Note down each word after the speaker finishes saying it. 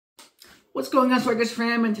What's going on, Swagger's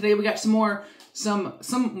fam? And today we got some more of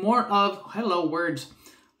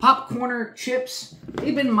popcorner chips.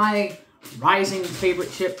 They've been my rising favorite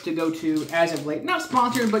chip to go to as of late. Not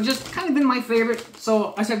sponsored, but just kind of been my favorite.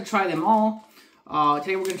 So I decided to try them all.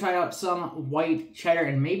 Today we're gonna try out some white cheddar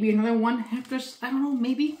and maybe another one after. I don't know,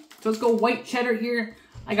 maybe. So let's go white cheddar here.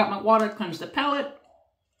 I got my water, cleanse the palate.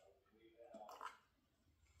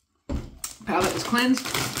 Palate is cleansed.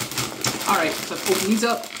 All right, so let's open these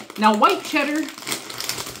up. Now, white cheddar,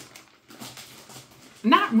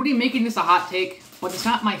 not really making this a hot take, but it's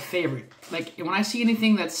not my favorite. Like, when I see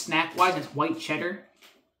anything that's snack-wise that's white cheddar,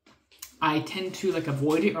 I tend to, like,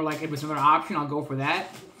 avoid it, or, like, if it's another option, I'll go for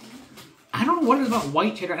that. I don't know what it is about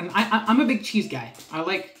white cheddar, and I'm a big cheese guy. I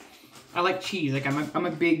like cheese. Like, I'm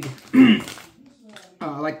a big,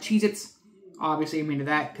 like, Cheez-Its. Obviously, I'm into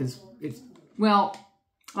that, because it's, well,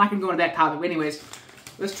 I'm not going to go into that topic, but anyways,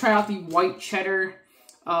 let's try out the white cheddar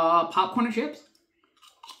popcorn chips.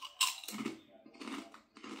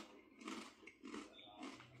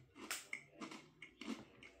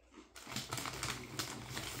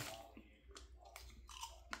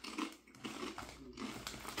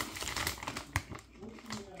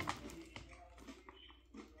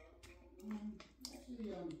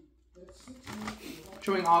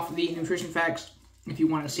 Showing off the nutrition facts if you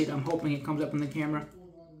want to see it. I'm hoping it comes up in the camera,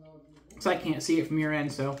 because I can't see it from your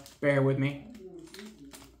end, so bear with me.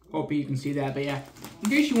 Hope you can see that, but yeah, in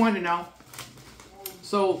case you wanted to know.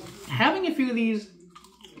 So, having a few of these,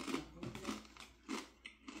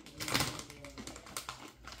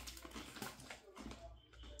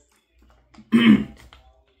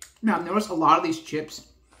 now I've noticed a lot of these chips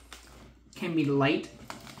can be light.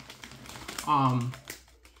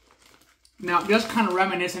 Now, just kind of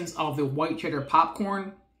reminiscent of the white cheddar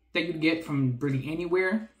popcorn that you'd get from really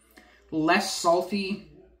anywhere. Less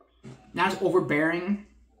salty, not as overbearing.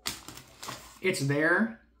 It's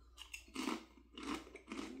there.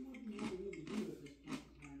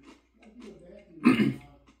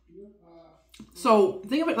 So,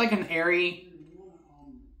 think of it like an airy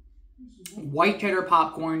white cheddar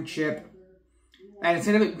popcorn chip. And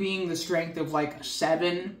instead of it being the strength of like a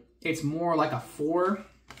 7, it's more like a 4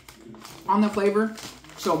 on the flavor.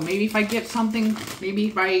 So maybe if I get something, maybe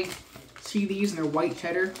if I see these and they're white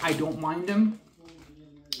cheddar, I don't mind them.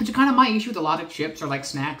 Which is kind of my issue with a lot of chips or like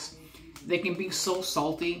snacks. They can be so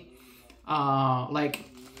salty, like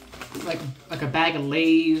a bag of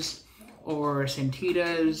Lay's or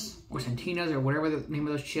Santitas or whatever the name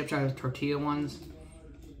of those chips are, the tortilla ones.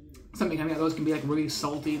 Something like that. Those can be like really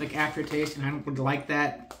salty, like aftertaste, and I don't really like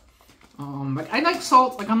that. Like I like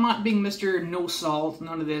salt. Like I'm not being Mr. No salt,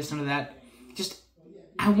 none of this, none of that. Just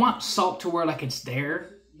I want salt to where like it's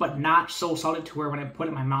there, but not so salty to where when I put it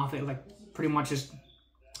in my mouth, it like pretty much just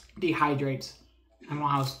dehydrates. I don't know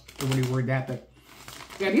how to really word that, but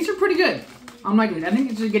yeah, these are pretty good. I'm liking it. I think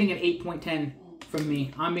this is getting an 8.10 from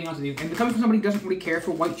me. I'm being honest with you. And coming from somebody who doesn't really care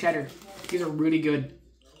for white cheddar, these are really good.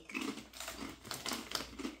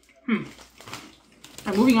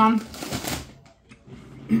 Alright, moving on.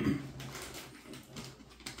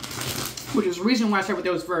 Which is the reason why I start with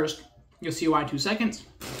those first. You'll see why in 2 seconds.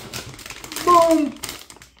 Boom!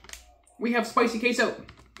 We have spicy queso.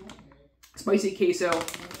 Spicy queso.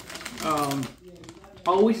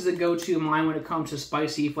 Always is a go-to of mine when it comes to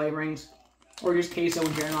spicy flavorings. Or just queso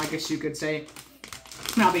in general, I guess you could say.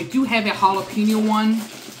 Now, they do have a jalapeno one. It's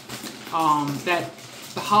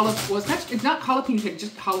not jalapeno, it's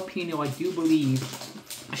just jalapeno, I do believe.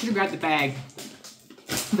 I should have grabbed the bag.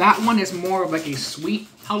 That one is more of like a sweet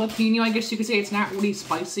jalapeno, I guess you could say. It's not really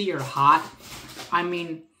spicy or hot. I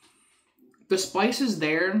mean, the spice is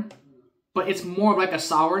there, but it's more of like a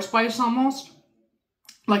sour spice almost.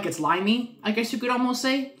 Like it's limey, I guess you could almost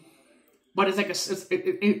say. But it's like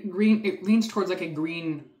it leans towards like a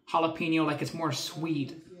green jalapeno, like it's more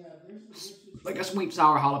sweet. Like a sweet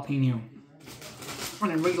sour jalapeno.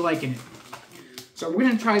 And I'm really liking it. So we're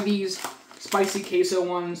gonna try these spicy queso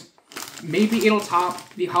ones. Maybe it'll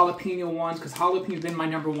top the jalapeno ones, because jalapeno's been my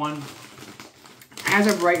 #1 as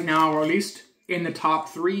of right now, or at least in the top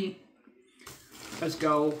 3. Let's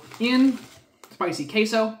go in spicy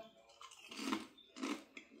queso.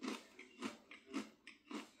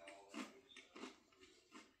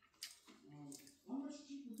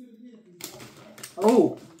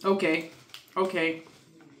 Oh, okay. Okay.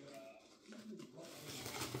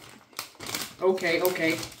 Okay.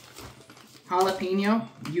 Jalapeno,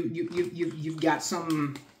 you've got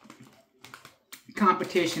some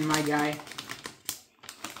competition, my guy.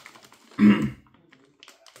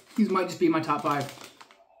 These might just be my top 5.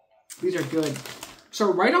 These are good. So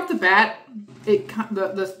So right off the bat, the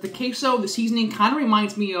queso, the seasoning kind of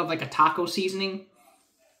reminds me of like a taco seasoning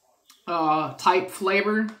type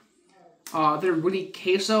flavor. They're really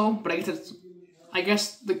queso, but I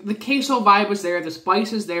guess the queso vibe is there, the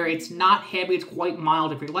spice is there. It's not heavy, it's quite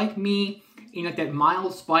mild. If you're like me, you like that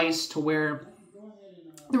mild spice to where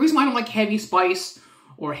the reason why I don't like heavy spice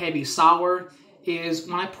or heavy sour is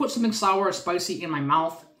when I put something sour or spicy in my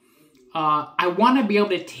mouth, I want to be able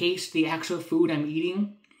to taste the actual food I'm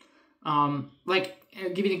eating. Like, I'll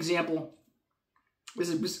give you an example.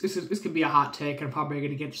 This could be a hot take, and I'm probably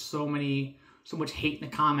going to get so much hate in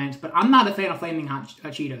the comments, but I'm not a fan of Flaming Hot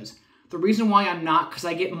Cheetos. The reason why I'm not, because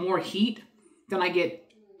I get more heat than I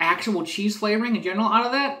get actual cheese flavoring in general out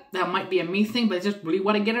of that. That might be a me thing, but it's just really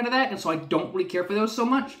what I get out of that, and so I don't really care for those so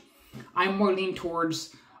much. I'm more lean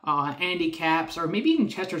towards Andy Caps, or maybe even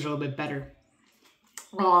Cheddar's a little bit better.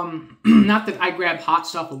 Not that I grab hot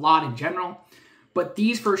stuff a lot in general, but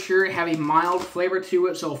these for sure have a mild flavor to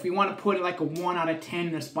it. So if you want to put it like a 1 out of 10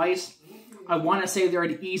 in the spice, I want to say they're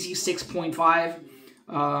an easy 6.5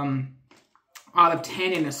 out of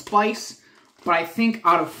 10 in the spice. But I think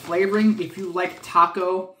out of flavoring, if you like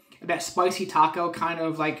taco, that spicy taco kind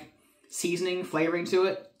of like seasoning, flavoring to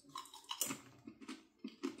it,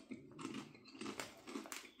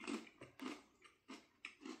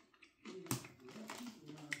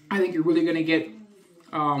 I think you're really going to get,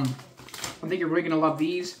 I think you're really going to love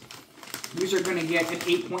these. These are going to get an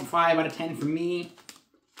 8.5 out of 10 for me.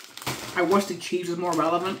 I wish the cheese was more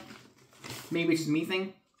relevant. Maybe it's just me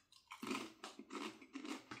thing.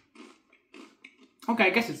 Okay, I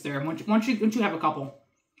guess it's there. Once you have a couple,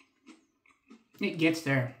 it gets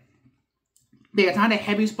there. But yeah, it's not a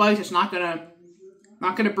heavy spice. It's not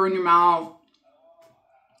gonna burn your mouth.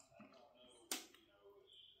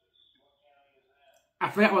 I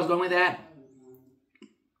forgot where I was going with that.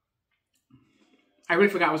 I really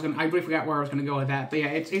forgot where I was gonna go with that. But yeah,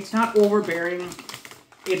 it's not overbearing.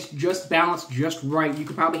 It's just balanced, just right. You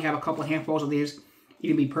could probably have a couple handfuls of these.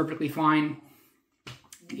 You'd be perfectly fine.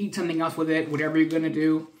 Eat something else with it, whatever you're gonna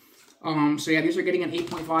do. So yeah, these are getting an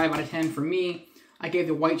 8.5 out of 10 for me. I gave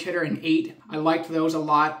the white cheddar an 8. I liked those a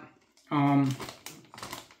lot.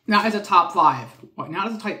 Not as a top 5. Not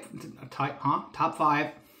as a top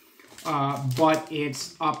 5. But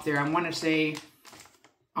it's up there. I want to say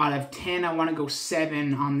out of 10, I want to go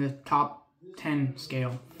 7 on the top 10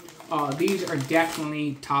 scale. These are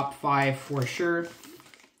definitely top 5 for sure.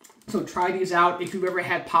 So try these out. If you've ever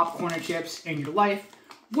had popcorn or chips in your life,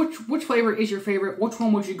 which flavor is your favorite? Which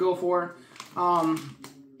one would you go for?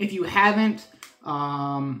 If you haven't,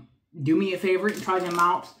 do me a favor and try them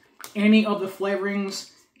out. Any of the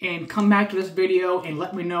flavorings, and come back to this video and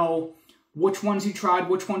let me know which ones you tried,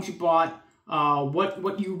 which ones you bought,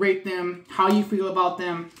 what you rate them, how you feel about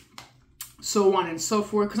them, so on and so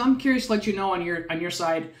forth. Because I'm curious to let you know on your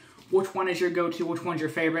side which one is your go-to, which one's your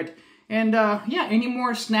favorite. And yeah, any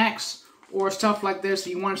more snacks or stuff like this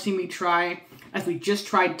you want to see me try, as we just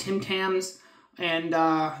tried Tim Tams, and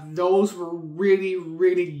those were really,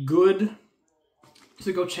 really good.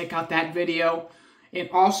 So go check out that video. And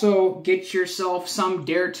also get yourself some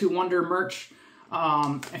Dare to Wonder merch.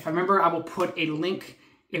 If I remember, I will put a link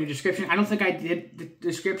in the description. I don't think I did the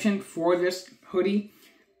description for this hoodie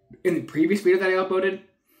in the previous video that I uploaded.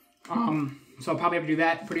 So I'll probably have to do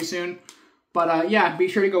that pretty soon. But yeah, be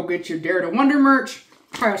sure to go get your Dare to Wonder merch.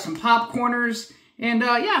 Try out some popcorners. And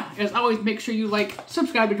yeah, as always, make sure you like,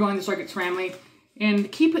 subscribe to join the Circuits family. And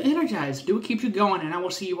keep it energized. Do what keeps you going. And I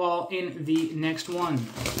will see you all in the next one.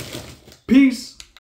 Peace.